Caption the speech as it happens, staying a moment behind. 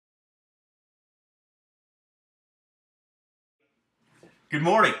Good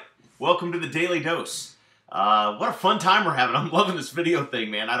morning. Welcome to the Daily Dose. What a fun time we're having. I'm loving this video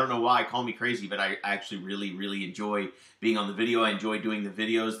thing, man. I don't know why. Call me crazy, but I actually really enjoy being on the video. I enjoy doing the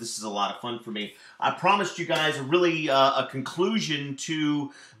videos. This is a lot of fun for me. I promised you guys a conclusion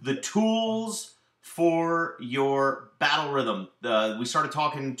to the tools for your battle rhythm. We started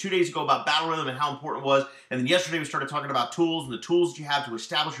talking 2 days ago about battle rhythm and how important it was, and then yesterday we started talking about tools and the tools that you have to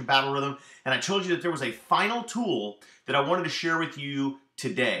establish your battle rhythm, and I told you that there was a final tool that I wanted to share with you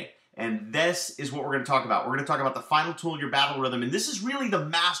today. And this is what we're going to talk about. We're going to talk about the final tool in your battle rhythm. And this is really the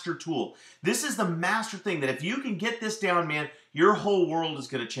master tool. This is the master thing that if you can get this down, man, your whole world is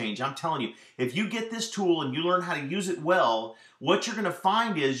going to change. I'm telling you, if you get this tool and you learn how to use it well, what you're going to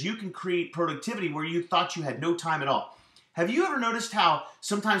find is you can create productivity where you thought you had no time at all. Have you ever noticed how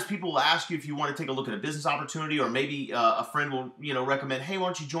sometimes people will ask you if you want to take a look at a business opportunity, or maybe a friend will, recommend, hey, why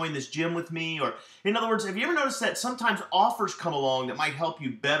don't you join this gym with me? Or in other words, have you ever noticed that sometimes offers come along that might help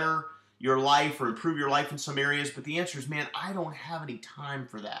you better your life or improve your life in some areas, but the answer is, man, I don't have any time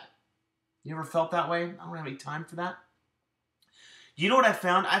for that. You ever felt that way? I don't have any time for that. You know what I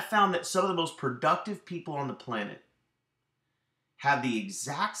found? I found that some of the most productive people on the planet have the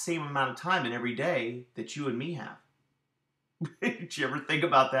exact same amount of time in every day that you and me have. Did you ever think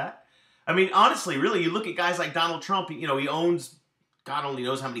about that? I mean, honestly, really, you look at guys like Donald Trump, he owns God only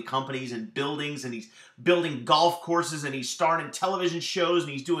knows how many companies and buildings, and he's building golf courses, and he's starring in television shows,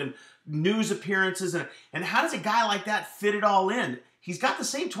 and he's doing news appearances, and how does a guy like that fit it all in? He's got the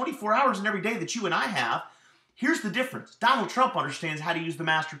same 24 hours in every day that you and I have. Here's the difference. Donald Trump understands how to use the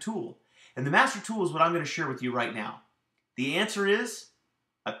master tool, and the master tool is what I'm going to share with you right now. The answer is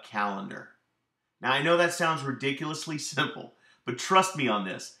a calendar. Now, I know that sounds ridiculously simple, but trust me on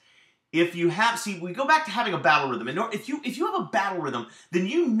this. If you have, we go back to having a battle rhythm. And if you have a battle rhythm, then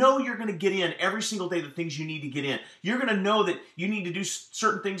you know you're going to get in every single day the things you need to get in. You're going to know that you need to do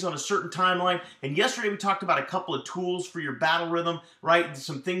certain things on a certain timeline. And yesterday we talked about a couple of tools for your battle rhythm, right?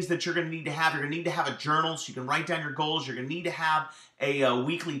 Some things that you're going to need to have. You're going to need to have a journal so you can write down your goals. You're going to need to have a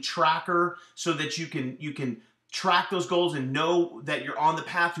weekly tracker so that you can track those goals and know that you're on the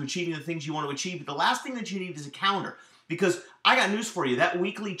path to achieving the things you want to achieve. But the last thing that you need is a calendar. Because I got news for you, that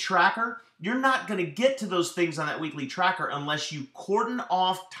weekly tracker, you're not going to get to those things on that weekly tracker unless you cordon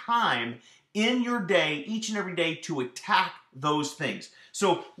off time in your day, each and every day, to attack those things.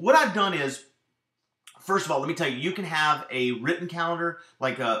 So what I've done is, first of all, let me tell you, you can have a written calendar,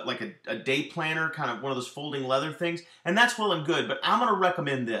 like a day planner, kind of one of those folding leather things, and that's well and good, but I'm going to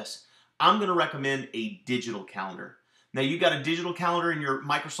recommend this. I'm going to recommend a digital calendar. Now, you got a digital calendar in your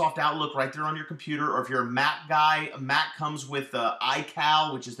Microsoft Outlook right there on your computer, or if you're a Mac guy, Mac comes with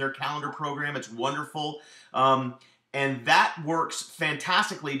iCal, which is their calendar program. It's wonderful. And that works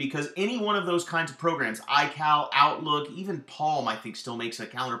fantastically because any one of those kinds of programs, iCal, Outlook, even Palm, I think, still makes a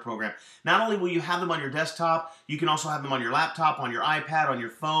calendar program. Not only will you have them on your desktop, you can also have them on your laptop, on your iPad, on your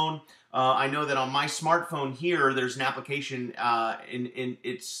phone. I know that on my smartphone here, there's an application, in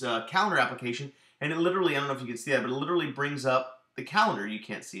its calendar application, and it literally, I don't know if you can see that, but it literally brings up the calendar. You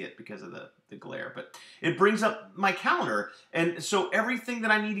can't see it because of the glare, but it brings up my calendar. And so everything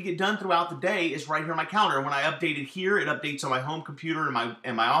that I need to get done throughout the day is right here on my calendar. And when I update it here, it updates on my home computer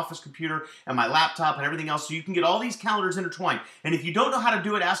and my office computer and my laptop and everything else. So you can get all these calendars intertwined. And if you don't know how to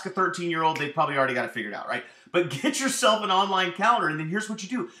do it, ask a 13-year-old. They've probably already got it figured out, right? But get yourself an online calendar, and then here's what you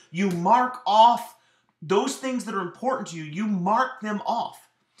do. You mark off those things that are important to you. You mark them off.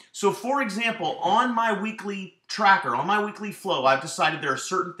 So, for example, on my weekly tracker, on my weekly flow, I've decided there are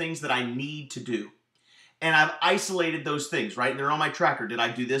certain things that I need to do. And I've isolated those things, right? And they're on my tracker. Did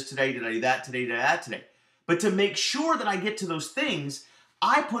I do this today? Did I do that today? Did I do that today? But to make sure that I get to those things,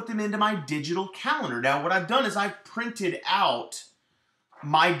 I put them into my digital calendar. Now, what I've done is I've printed out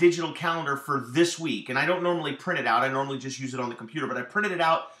my digital calendar for this week. And I don't normally print it out. I normally just use it on the computer. But I printed it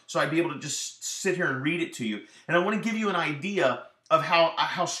out so I'd be able to just sit here and read it to you. And I want to give you an idea of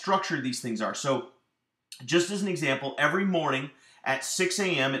how structured these things are. So just as an example, every morning at 6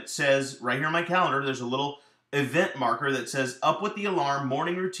 a.m. it says, right here on my calendar, there's a little event marker that says, up with the alarm,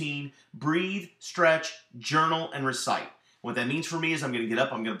 morning routine, breathe, stretch, journal, and recite. What that means for me is I'm going to get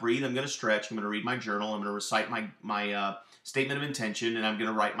up, I'm going to breathe, I'm going to stretch, I'm going to read my journal, I'm going to recite my statement of intention, and I'm going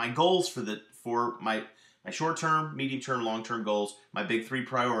to write my goals for my short-term, medium-term, long-term goals, my big 3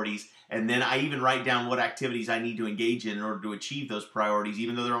 priorities, and then I even write down what activities I need to engage in order to achieve those priorities.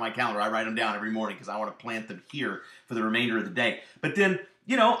 Even though they're on my calendar, I write them down every morning because I want to plant them here for the remainder of the day. But then,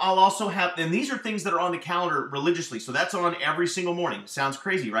 I'll also have, and these are things that are on the calendar religiously, so that's on every single morning. Sounds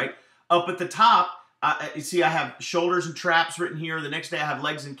crazy, right? Up at the top, you see I have shoulders and traps written here. The next day I have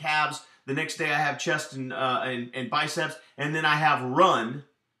legs and calves. The next day I have chest and biceps, and then I have run.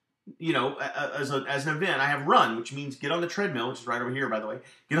 You know, as an event, I have run, which means get on the treadmill, which is right over here, by the way.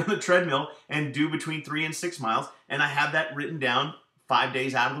 Get on the treadmill and do between 3 and 6 miles, and I have that written down 5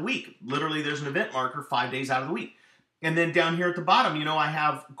 days out of the week. Literally, there's an event marker 5 days out of the week. And then down here at the bottom, you know, I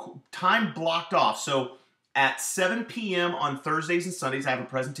have time blocked off. So at 7 p.m. on Thursdays and Sundays, I have a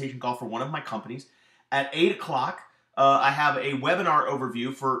presentation call for one of my companies. At 8 o'clock, I have a webinar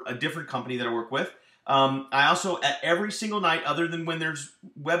overview for a different company that I work with. I also, at every single night, other than when there's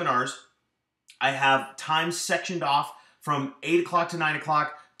webinars, I have time sectioned off from 8 o'clock to 9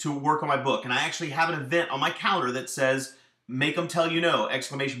 o'clock to work on my book. And I actually have an event on my calendar that says, Make 'em Tell You No, !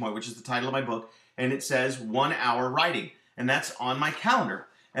 Which is the title of my book. And it says 1 hour writing. And that's on my calendar.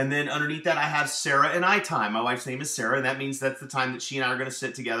 And then underneath that, I have Sarah and I time. My wife's name is Sarah, and that means that's the time that she and I are going to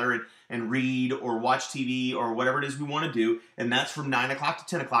sit together and read or watch TV or whatever it is we want to do. And that's from 9 o'clock to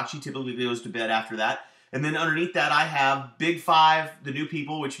 10 o'clock. She typically goes to bed after that. And then underneath that, I have Big Five, the new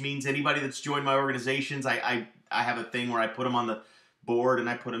people, which means anybody that's joined my organizations. I have a thing where I put them on the board, and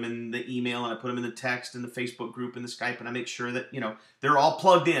I put them in the email, and I put them in the text, and the Facebook group, and the Skype, and I make sure that, you know, they're all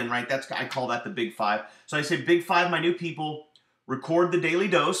plugged in, right? I call that the Big Five. So I say, Big Five, my new people, record the daily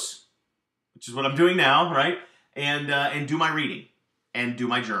dose, which is what I'm doing now, right? And do my reading and do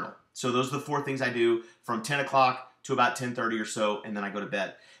my journal. So those are the 4 things I do from 10 o'clock to about 10:30 or so, and then I go to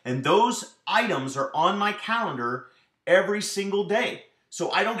bed. And those items are on my calendar every single day.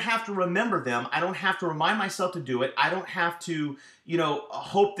 So I don't have to remember them. I don't have to remind myself to do it. I don't have to, you know,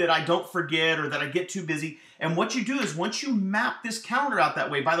 hope that I don't forget or that I get too busy. And what you do is once you map this calendar out that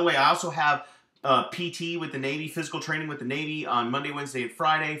way, by the way, I also have PT with the Navy, physical training with the Navy on Monday, Wednesday, and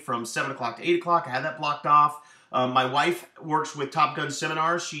Friday from 7 o'clock to 8 o'clock. I have that blocked off. My wife works with Top Gun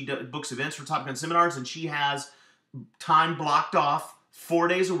Seminars. She books events for Top Gun Seminars, and she has time blocked off 4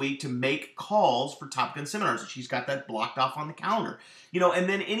 days a week to make calls for Top Gun Seminars. And she's got that blocked off on the calendar. You know, and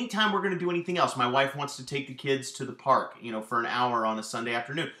then anytime we're going to do anything else, my wife wants to take the kids to the park, you know, for an hour on a Sunday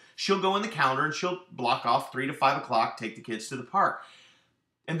afternoon. She'll go in the calendar and she'll block off 3 to 5 o'clock, take the kids to the park.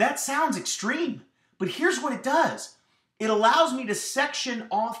 And that sounds extreme, but here's what it does. It allows me to section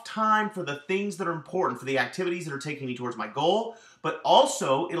off time for the things that are important, for the activities that are taking me towards my goal, but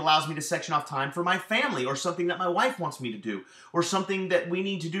also it allows me to section off time for my family or something that my wife wants me to do or something that we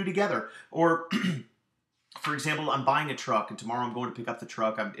need to do together. Or, for example, I'm buying a truck and tomorrow I'm going to pick up the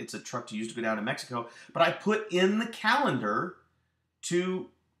truck. It's a truck to use to go down to Mexico, but I put in the calendar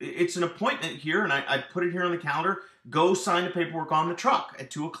it's an appointment here, and I put it here on the calendar. Go sign the paperwork on the truck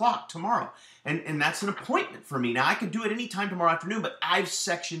at 2 o'clock tomorrow. And that's an appointment for me. Now, I could do it any time tomorrow afternoon, but I've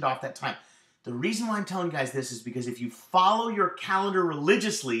sectioned off that time. The reason why I'm telling you guys this is because if you follow your calendar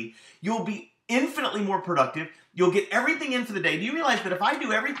religiously, you'll be infinitely more productive. You'll get everything in for the day. Do you realize that if I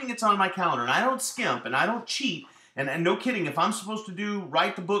do everything that's on my calendar, and I don't skimp, and I don't cheat, and no kidding, if I'm supposed to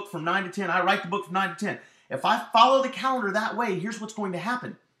write the book from 9 to 10, I write the book from 9 to 10. If I follow the calendar that way, here's what's going to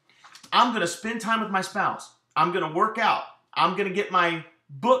happen. I'm going to spend time with my spouse. I'm going to work out. I'm going to get my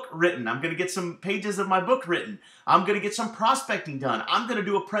book written. I'm going to get some pages of my book written. I'm going to get some prospecting done. I'm going to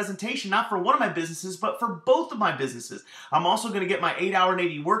do a presentation, not for one of my businesses, but for both of my businesses. I'm also going to get my 8-hour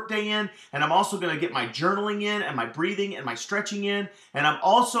Navy workday in, and I'm also going to get my journaling in, and my breathing and my stretching in, and I'm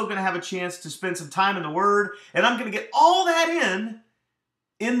also going to have a chance to spend some time in the Word, and I'm going to get all that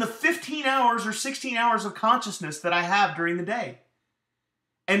in the 15 hours or 16 hours of consciousness that I have during the day.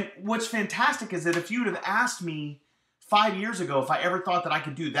 And what's fantastic is that if you would have asked me 5 years ago if I ever thought that I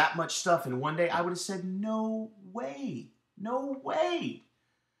could do that much stuff in one day, I would have said, no way, no way.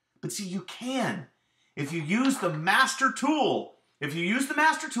 But see, you can. If you use the master tool,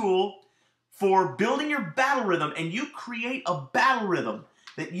 for building your battle rhythm, and you create a battle rhythm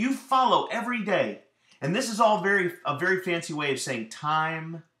that you follow every day, and this is all a very fancy way of saying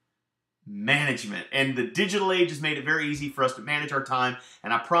time management. And the digital age has made it very easy for us to manage our time.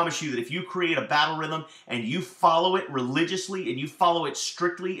 And I promise you that if you create a battle rhythm and you follow it religiously and you follow it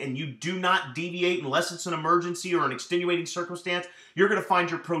strictly and you do not deviate unless it's an emergency or an extenuating circumstance, you're going to find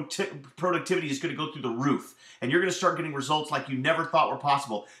your productivity is going to go through the roof. And you're going to start getting results like you never thought were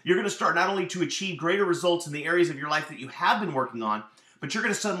possible. You're going to start not only to achieve greater results in the areas of your life that you have been working on, but you're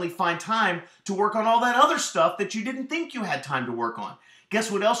going to suddenly find time to work on all that other stuff that you didn't think you had time to work on. Guess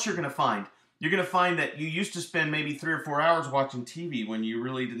what else you're going to find? You're going to find that you used to spend maybe 3 or 4 hours watching TV when you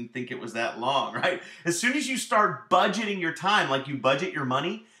really didn't think it was that long, right? As soon as you start budgeting your time like you budget your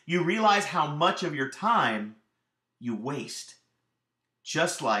money, you realize how much of your time you waste.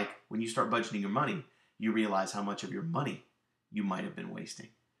 Just like when you start budgeting your money, you realize how much of your money you might have been wasting.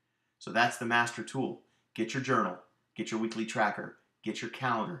 So that's the master tool. Get your journal, get your weekly tracker, get your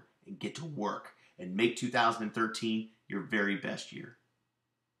calendar, and get to work and make 2013 your very best year.